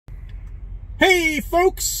Hey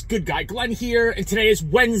folks, Good Guy Glenn here, and today is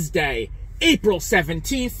Wednesday, April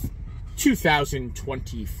 17th,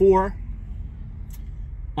 2024.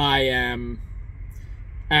 I am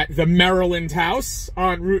at the Maryland House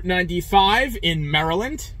on Route 95 in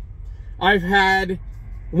Maryland. I've had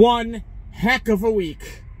one heck of a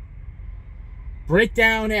week.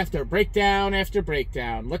 Breakdown after breakdown after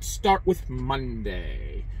breakdown. Let's start with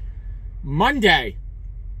Monday. Monday,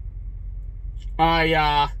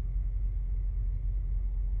 I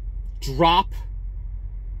drop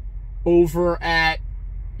over at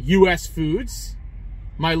US Foods,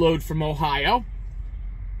 my load from Ohio.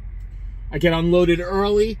 I get unloaded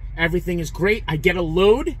early. Everything is great. I get a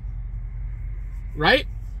load, right?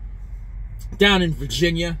 Down in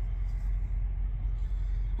Virginia.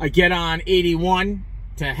 I get on 81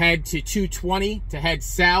 to head to 220 to head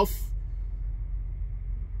south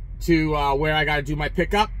to where I got to do my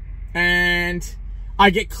pickup. And I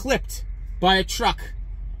get clipped by a truck.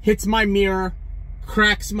 Hits my mirror,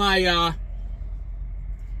 cracks my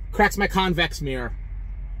convex mirror.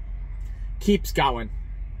 Keeps going.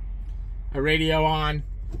 I radio on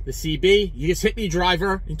the CB. You just hit me,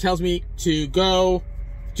 driver. He tells me to go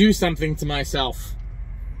do something to myself.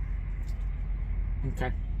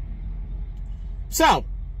 Okay. So,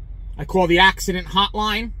 I call the accident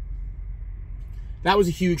hotline. That was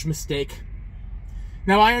a huge mistake.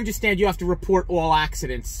 Now, I understand you have to report all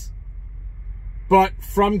accidents. But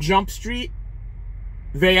from Jump Street,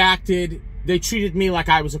 they treated me like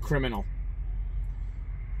I was a criminal.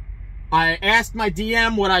 I asked my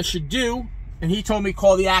DM what I should do, and he told me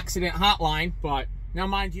call the accident hotline, but now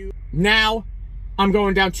mind you, now I'm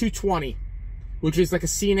going down 220, which is like a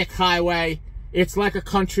scenic highway. It's like a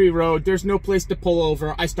country road. There's no place to pull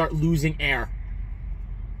over. I start losing air.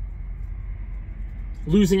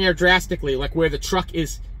 Losing air drastically, like where the truck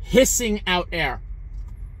is hissing out air.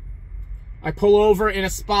 I pull over in a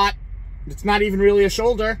spot that's not even really a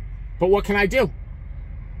shoulder, but what can I do?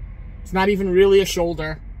 It's not even really a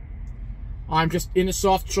shoulder. I'm just in a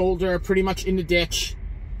soft shoulder, pretty much in the ditch.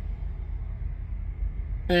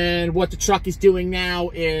 And what the truck is doing now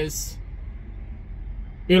is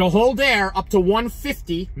it'll hold air up to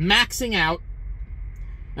 150, maxing out.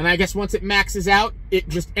 And I guess once it maxes out, it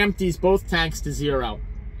just empties both tanks to 0.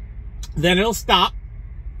 Then it'll stop,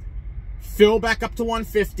 fill back up to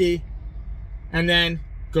 150, and then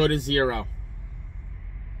go to 0.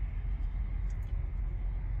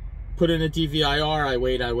 Put in a DVIR, I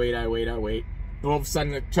wait. All of a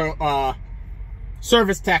sudden, the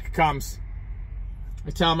service tech comes.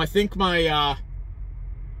 I tell him, I think my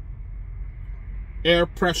air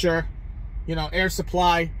pressure, air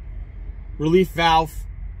supply relief valve,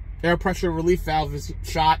 air pressure relief valve is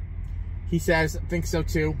shot. He says, I think so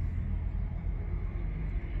too.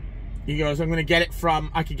 He goes, I could get it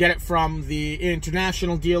from the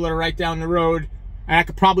international dealer right down the road, and I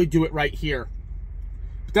could probably do it right here.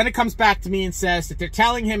 But then it comes back to me and says that they're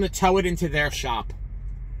telling him to tow it into their shop.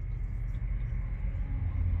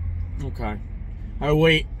 Okay. I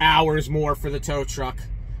wait hours more for the tow truck.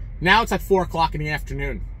 Now it's like 4 o'clock in the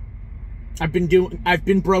afternoon. I've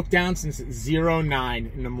been broke down since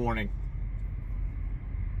 09 in the morning.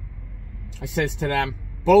 I says to them,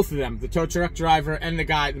 both of them, the tow truck driver and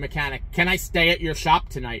the mechanic, can I stay at your shop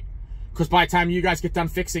tonight? Because by the time you guys get done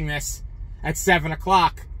fixing this at 7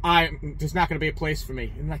 o'clock, there's not going to be a place for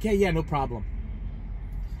me. And I'm like, yeah, no problem.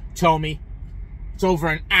 Tow me. It's over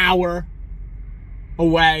an hour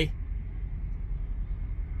away.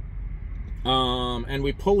 And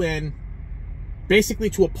we pull in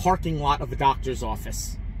basically to a parking lot of a doctor's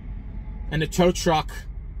office. And the tow truck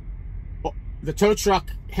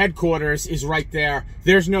headquarters is right there.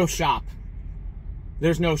 There's no shop.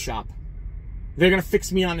 They're gonna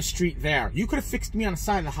fix me on the street there. You could have fixed me on the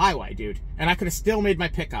side of the highway, dude, and I could have still made my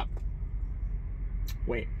pickup.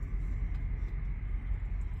 Wait.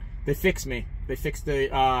 They fixed me. They fixed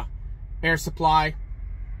the air supply.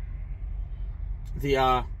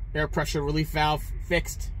 The air pressure relief valve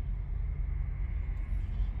fixed.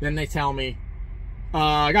 Then they tell me,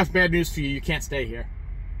 I got bad news for you. You can't stay here.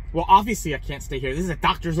 Well, obviously I can't stay here. This is a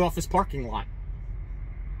doctor's office parking lot.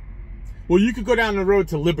 Well, you could go down the road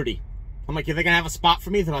to Liberty. I'm like, are they going to have a spot for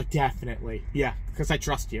me? They're like, definitely. Yeah, because I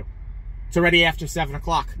trust you. It's already after 7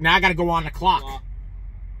 o'clock. Now I got to go on the clock.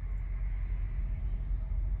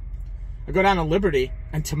 I go down to Liberty,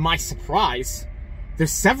 and to my surprise,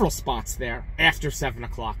 there's several spots there after 7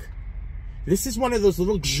 o'clock. This is one of those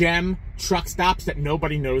little gem truck stops that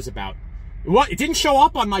nobody knows about. It didn't show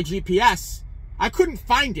up on my GPS. I couldn't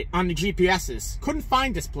find it on the GPSs. Couldn't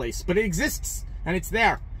find this place, but it exists, and it's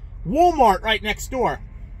there. Walmart right next door.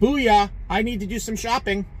 Booyah, I need to do some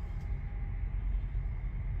shopping.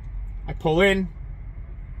 I pull in,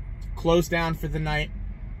 close down for the night.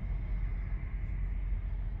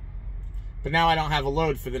 But now I don't have a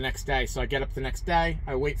load for the next day, so I get up the next day.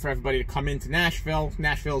 I wait for everybody to come into Nashville.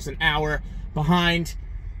 Nashville's an hour behind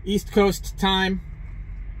East Coast time.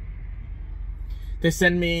 They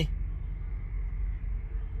send me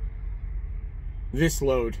this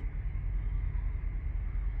load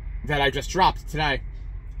that I just dropped today.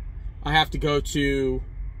 I have to go to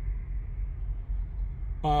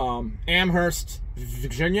Amherst,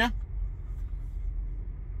 Virginia.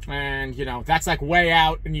 And, you know, that's like way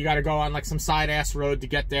out, and you got to go on like some side-ass road to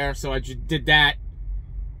get there. So I just did that.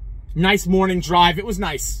 Nice morning drive. It was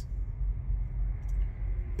nice.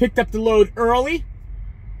 Picked up the load early.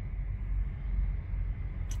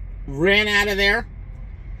 Ran out of there.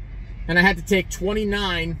 And I had to take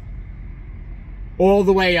 29 all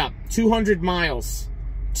the way up. 200 miles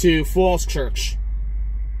to Falls Church.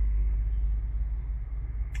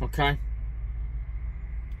 Okay.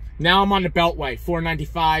 Now I'm on the Beltway,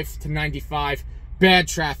 495 to 95. Bad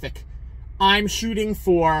traffic. I'm shooting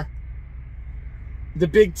for the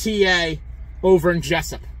big TA over in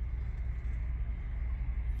Jessup.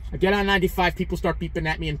 I get on 95, people start beeping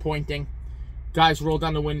at me and pointing. Guys roll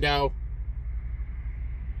down the window.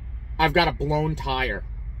 I've got a blown tire.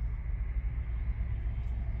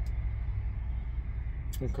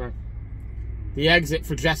 Okay. The exit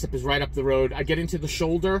for Jessup is right up the road. I get into the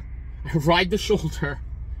shoulder. I ride the shoulder.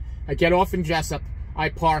 I get off in Jessup, I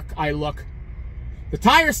park, I look. The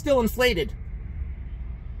tire's still inflated.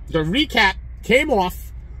 The recap came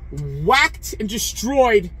off, whacked and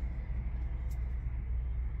destroyed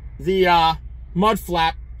the mud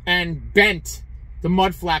flap and bent the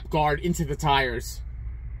mud flap guard into the tires.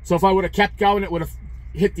 So if I would have kept going, it would have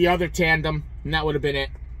hit the other tandem, and that would have been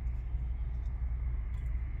it.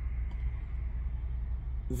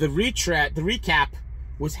 The recap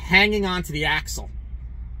was hanging onto the axle.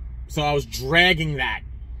 So I was dragging that.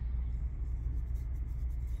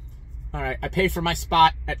 All right, I pay for my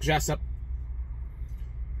spot at Jessup.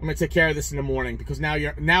 I'm gonna take care of this in the morning because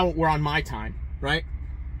now we're on my time, right?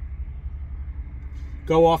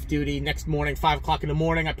 Go off duty next morning, 5 o'clock in the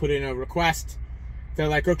morning. I put in a request. They're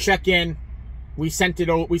like, go check in. We sent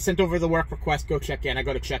over the work request. Go check in. I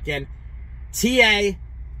go to check in. TA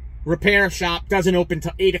repair shop doesn't open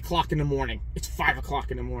till 8 o'clock in the morning. It's 5 o'clock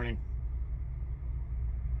in the morning.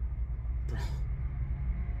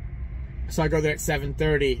 So I go there at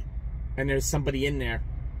 7:30, and there's somebody in there.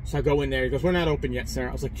 So I go in there. He goes, we're not open yet, sir.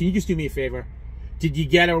 I was like, can you just do me a favor? Did you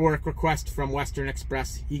get a work request from Western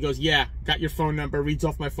Express? He goes, yeah. Got your phone number. Reads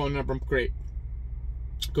off my phone number. I'm great.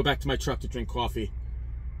 Go back to my truck to drink coffee.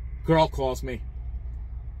 Girl calls me.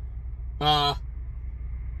 I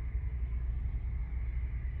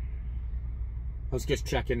was just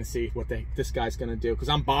checking to see what this guy's going to do. Because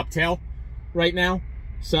I'm bobtail right now.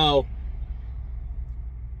 So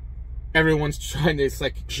everyone's trying to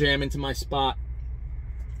like jam into my spot.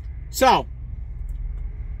 So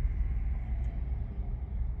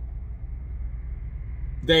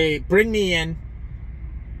they bring me in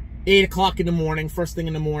 8 o'clock in the morning, first thing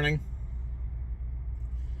in the morning.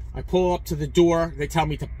 I pull up to the door. They tell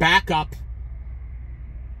me to back up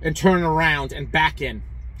and turn around and back in.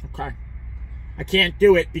 Okay. I can't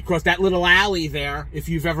do it because that little alley there, if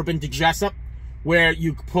you've ever been to Jessup, where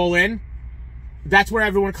you pull in, that's where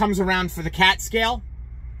everyone comes around for the cat scale.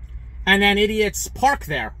 And then idiots park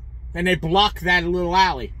there. And they block that little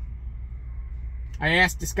alley. I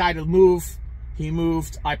asked this guy to move. He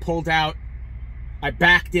moved. I pulled out. I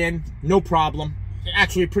backed in. No problem.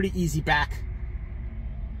 Actually, a pretty easy back.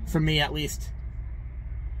 For me, at least.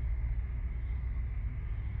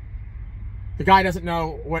 The guy doesn't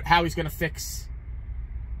know how he's going to fix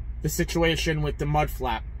the situation with the mud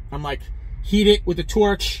flap. I'm like, heat it with the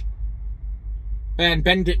torch and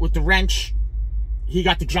bend it with the wrench. He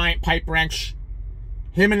got the giant pipe wrench.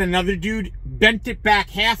 Him and another dude bent it back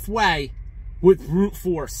halfway with brute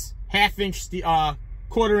force. Half-inch steel,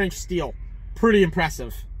 quarter-inch steel. Pretty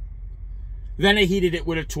impressive. Then they heated it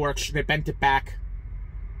with a torch. They bent it back.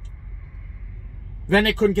 Then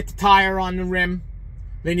they couldn't get the tire on the rim.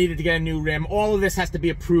 They needed to get a new rim. All of this has to be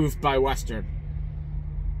approved by Western.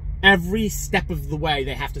 Every step of the way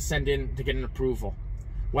they have to send in to get an approval.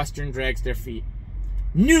 Western drags their feet.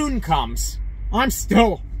 Noon comes. I'm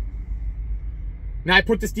still... Now I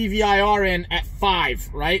put this DVIR in at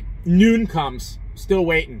 5, right? Noon comes. Still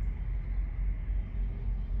waiting.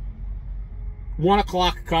 1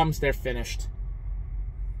 o'clock comes, they're finished.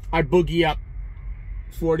 I boogie up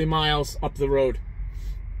 40 miles up the road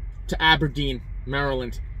to Aberdeen,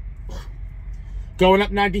 Maryland. Going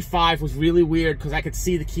up 95 was really weird because I could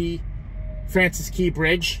see the key Francis Key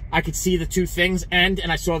Bridge. I could see the two things end,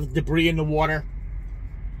 and I saw the debris in the water.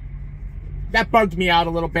 That bugged me out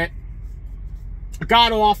a little bit. I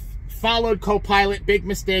got off, followed co-pilot, big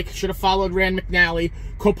mistake, should have followed Rand McNally.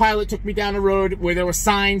 Co-pilot took me down a road where there were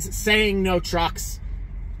signs saying no trucks.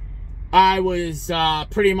 I was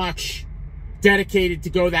pretty much dedicated to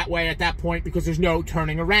go that way at that point because there's no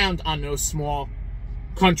turning around on those small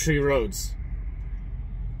country roads.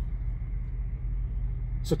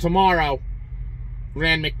 So tomorrow,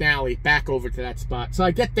 Rand McNally, back over to that spot. So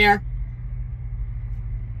I get there.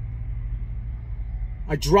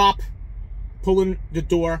 I drop, pull in the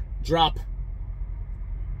door, drop.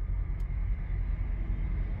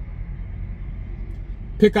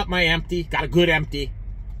 Pick up my empty, got a good empty.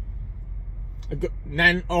 And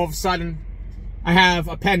then all of a sudden, I have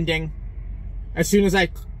a pending. As soon as I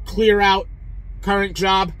clear out current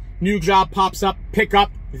job, new job pops up, pick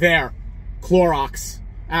up, there. Clorox,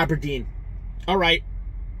 Aberdeen. All right.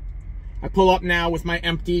 I pull up now with my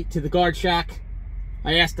empty to the guard shack.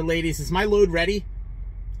 I ask the ladies, is my load ready?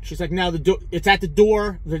 She's like, no, it's at the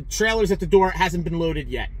door. The trailer's at the door. It hasn't been loaded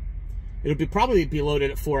yet. It'll probably be loaded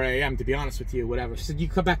at 4 a.m., to be honest with you, whatever. She said, you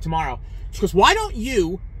can come back tomorrow. She goes, why don't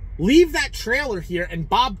you leave that trailer here and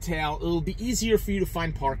bobtail? It'll be easier for you to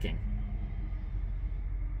find parking.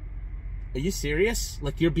 Are you serious?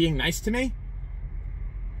 Like, you're being nice to me?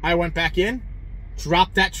 I went back in,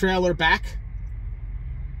 dropped that trailer back,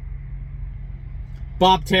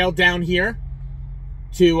 bobtailed down here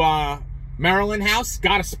to Maryland House,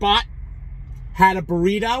 got a spot, had a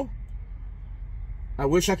burrito. I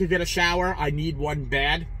wish I could get a shower. I need one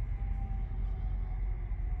bad.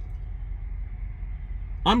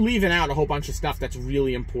 I'm leaving out a whole bunch of stuff that's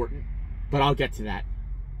really important, but I'll get to that.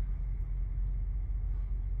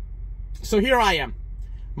 So here I am.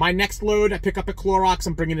 My next load, I pick up at Clorox,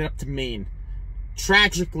 I'm bringing it up to Maine.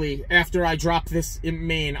 Tragically, after I drop this in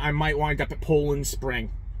Maine, I might wind up at Poland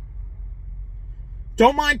Spring.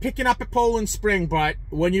 Don't mind picking up at Poland Spring, but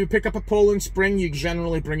when you pick up at Poland Spring, you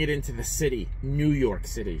generally bring it into the city, New York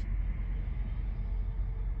City.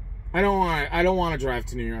 I don't want to drive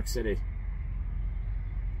to New York City.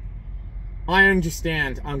 I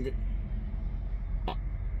understand.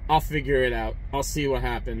 I'll figure it out. I'll see what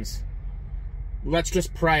happens. Let's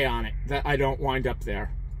just pray on it that I don't wind up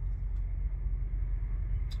there.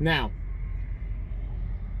 Now,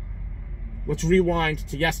 let's rewind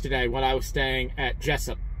to yesterday when I was staying at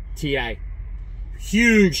Jessup, TA.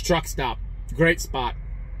 Huge truck stop. Great spot.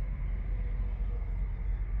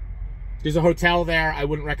 There's a hotel there. I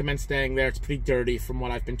wouldn't recommend staying there. It's pretty dirty from what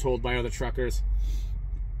I've been told by other truckers.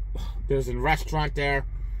 There's a restaurant there.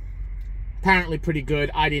 Apparently pretty good.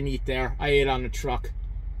 I didn't eat there. I ate on the truck.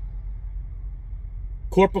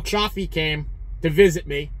 Corporal Chaffee came to visit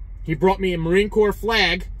me. He brought me a Marine Corps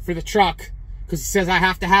flag for the truck because he says I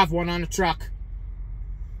have to have one on the truck.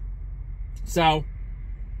 So,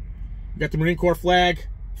 got the Marine Corps flag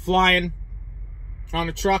flying on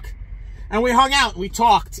the truck. And we hung out. We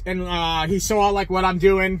talked. And he saw like what I'm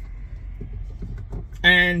doing.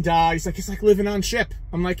 And he's like, it's like living on ship.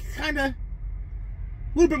 I'm like, kind of. A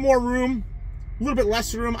little bit more room. A little bit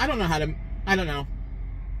less room. I don't know how to. I don't know.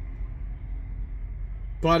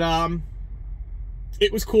 But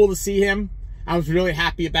it was cool to see him. I was really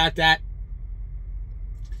happy about that.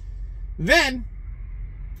 Then,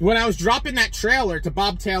 when I was dropping that trailer to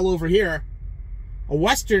bobtail over here,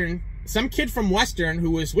 some kid from Western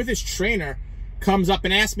who was with his trainer comes up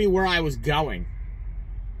and asks me where I was going.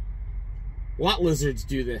 Lot lizards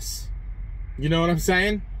do this. You know what I'm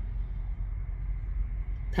saying?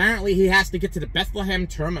 Apparently he has to get to the Bethlehem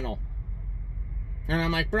terminal. And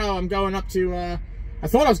I'm like, bro, I'm going up to, I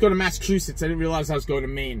thought I was going to Massachusetts. I didn't realize I was going to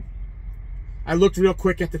Maine. I looked real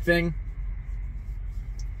quick at the thing.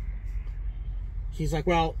 He's like,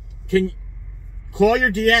 well, can you call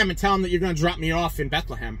your DM and tell him that you're going to drop me off in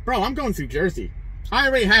Bethlehem? Bro, I'm going through Jersey. I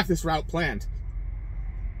already have this route planned.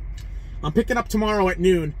 I'm picking up tomorrow at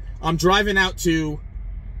noon. I'm driving out to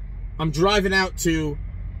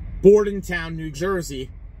Bordentown, New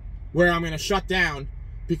Jersey, where I'm going to shut down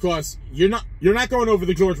because you're not going over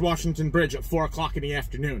the George Washington Bridge at 4 o'clock in the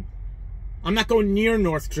afternoon. I'm not going near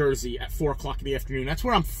North Jersey at 4 o'clock in the afternoon. That's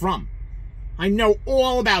where I'm from. I know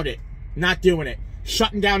all about it. Not doing it.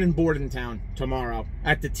 Shutting down in Bordentown tomorrow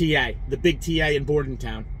at the TA, the big TA in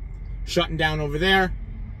Bordentown. Shutting down over there.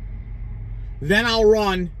 Then I'll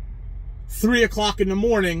run 3 o'clock in the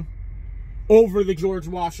morning over the George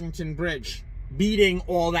Washington Bridge, beating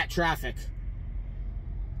all that traffic.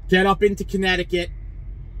 Get up into Connecticut.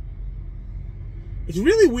 It's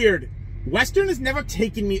really weird. Western has never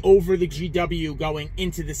taken me over the GW going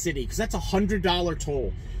into the city, because that's a $100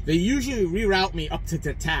 toll. They usually reroute me up to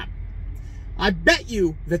the Tap. I bet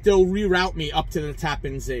you that they'll reroute me up to the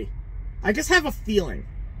Tappan Zee. I just have a feeling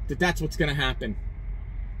that that's what's going to happen.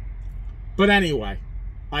 But anyway,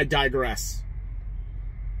 I digress.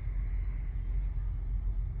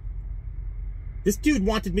 This dude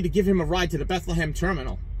wanted me to give him a ride to the Bethlehem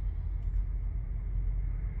terminal.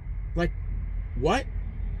 Like, what?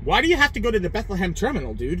 Why do you have to go to the Bethlehem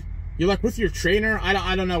terminal, dude? You're like with your trainer?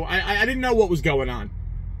 I don't know. I didn't know what was going on.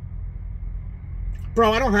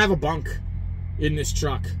 Bro, I don't have a bunk in this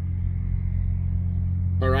truck.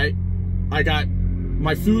 Alright? I got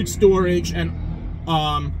my food storage and,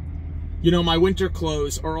 you know, my winter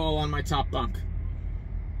clothes are all on my top bunk.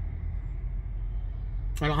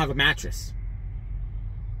 I don't have a mattress.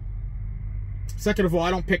 Second of all, I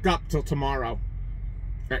don't pick up till tomorrow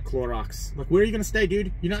at Clorox. Like, where are you going to stay,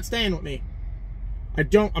 dude? You're not staying with me.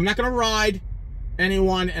 I'm not going to ride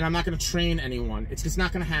anyone, and I'm not going to train anyone. It's just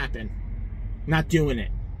not going to happen. I'm not doing it.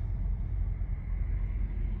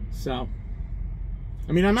 So,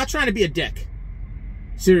 I mean, I'm not trying to be a dick.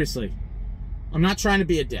 Seriously. I'm not trying to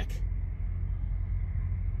be a dick.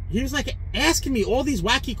 He was, like, asking me all these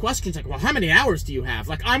wacky questions, like, well, how many hours do you have?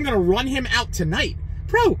 Like, I'm going to run him out tonight.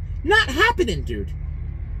 Bro, not happening, dude.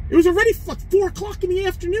 It was already like 4 o'clock in the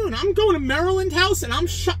afternoon. I'm going to Maryland House and I'm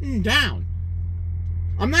shutting down.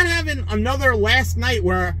 I'm not having another last night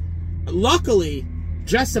where, luckily,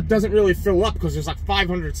 Jessup doesn't really fill up because there's like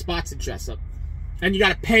 500 spots at Jessup. And you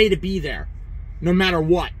got to pay to be there. No matter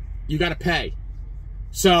what. You got to pay.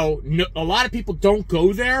 So, a lot of people don't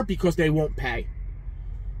go there because they won't pay.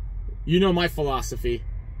 You know my philosophy.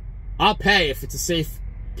 I'll pay if it's a safe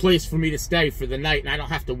place for me to stay for the night and I don't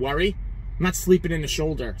have to worry. I'm not sleeping in the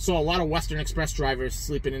shoulder. Saw a lot of Western Express drivers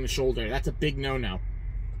sleeping in the shoulder. That's a big no-no.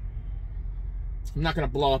 I'm not going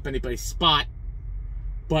to blow up anybody's spot,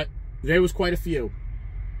 but there was quite a few.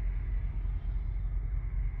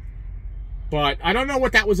 But I don't know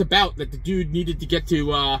what that was about, that the dude needed to get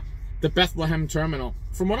to the Bethlehem terminal.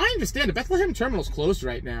 From what I understand, the Bethlehem terminal's closed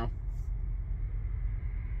right now.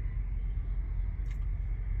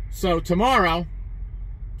 So tomorrow,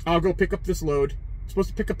 I'll go pick up this load. It's supposed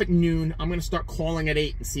to pick up at noon. I'm going to start calling at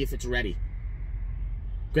 8 and see if it's ready.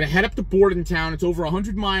 I'm going to head up to Bordentown. It's over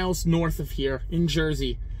 100 miles north of here in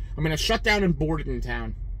Jersey. I'm going to shut down in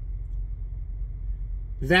Bordentown.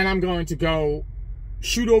 Then I'm going to go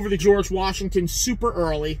shoot over to George Washington super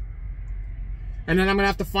early. And then I'm going to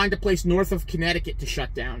have to find a place north of Connecticut to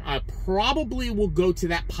shut down. I probably will go to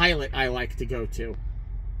that pilot I like to go to.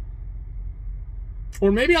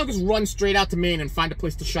 Or maybe I'll just run straight out to Maine and find a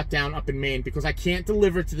place to shut down up in Maine because I can't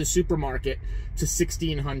deliver to the supermarket to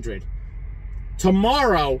 1600.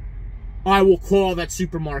 Tomorrow, I will call that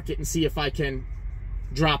supermarket and see if I can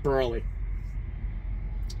drop early.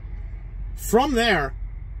 From there,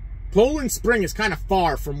 Poland Spring is kind of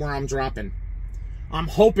far from where I'm dropping. I'm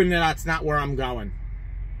hoping that that's not where I'm going.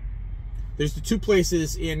 There's the two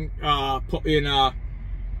places in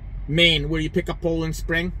Maine where you pick up Poland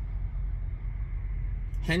Spring.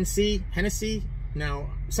 Hennessy?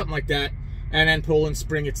 No, something like that. And then Poland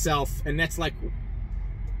Spring itself. And that's like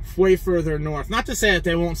way further north. Not to say that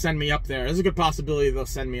they won't send me up there. There's a good possibility they'll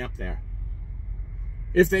send me up there.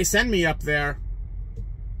 If they send me up there,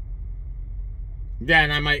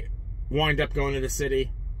 then I might wind up going to the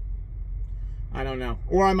city. I don't know.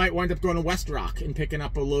 Or I might wind up going to West Rock and picking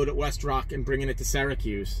up a load at West Rock and bringing it to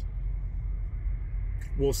Syracuse.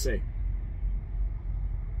 We'll see.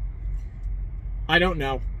 I don't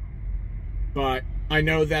know. But I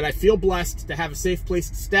know that I feel blessed to have a safe place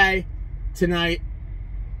to stay tonight.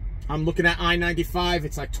 I'm looking at I-95.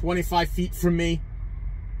 It's like 25 feet from me.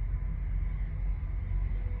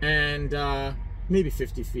 And maybe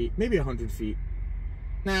 50 feet. Maybe 100 feet.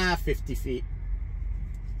 Nah, 50 feet.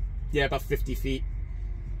 Yeah, about 50 feet.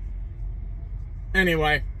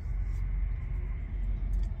 Anyway.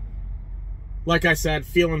 Like I said,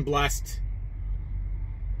 feeling blessed.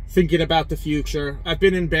 Thinking about the future. I've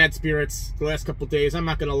been in bad spirits the last couple days. I'm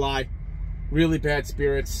not going to lie. Really bad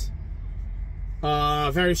spirits.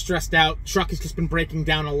 Very stressed out. Truck has just been breaking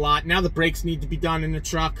down a lot. Now the brakes need to be done in the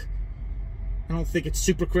truck. I don't think it's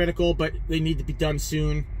super critical, but they need to be done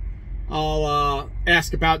soon. I'll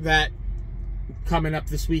ask about that coming up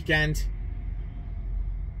this weekend.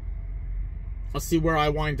 I'll see where I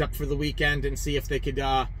wind up for the weekend and see if they could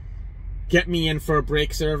get me in for a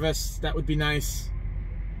brake service. That would be nice.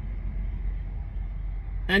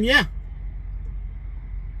 And yeah,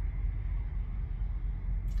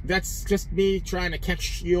 that's just me trying to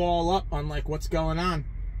catch you all up on like what's going on.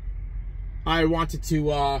 I wanted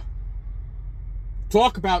to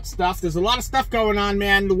talk about stuff. There's a lot of stuff going on,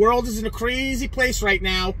 man. The world is in a crazy place right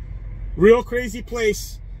now. Real crazy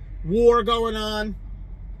place. War going on.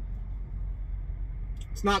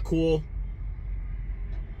 It's not cool.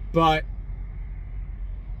 But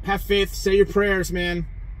have faith. Say your prayers, man.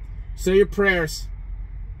 Say your prayers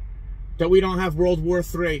that we don't have World War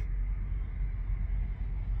III.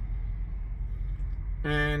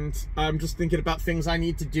 And I'm just thinking about things I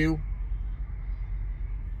need to do.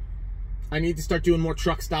 I need to start doing more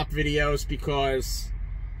truck stop videos because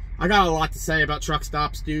I got a lot to say about truck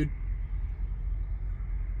stops, dude.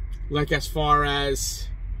 Like, as far as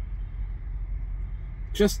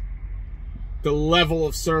just the level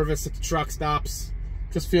of service at the truck stops.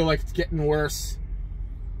 Just feel like it's getting worse.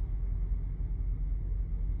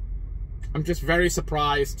 I'm just very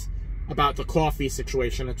surprised about the coffee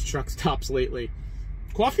situation at the truck stops lately.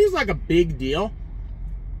 Coffee is like a big deal.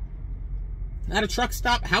 At a truck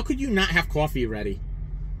stop, how could you not have coffee ready?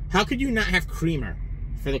 How could you not have creamer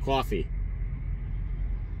for the coffee?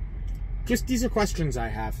 Just, these are questions I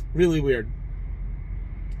have. Really weird.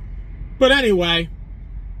 But anyway,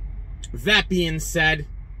 that being said,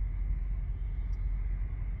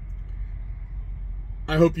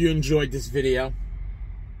 I hope you enjoyed this video.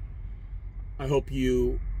 I hope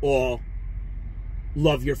you all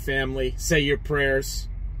love your family, say your prayers,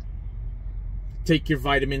 take your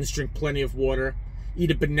vitamins, drink plenty of water,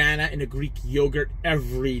 eat a banana and a Greek yogurt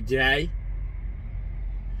every day.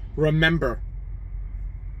 Remember,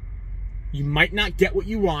 you might not get what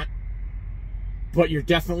you want, but you're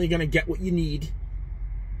definitely going to get what you need.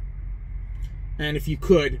 And if you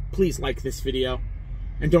could, please like this video.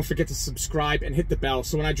 And don't forget to subscribe and hit the bell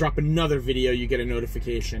so when I drop another video, you get a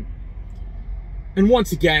notification. And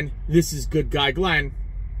once again, this is Good Guy Glenn.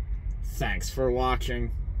 Thanks for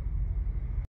watching.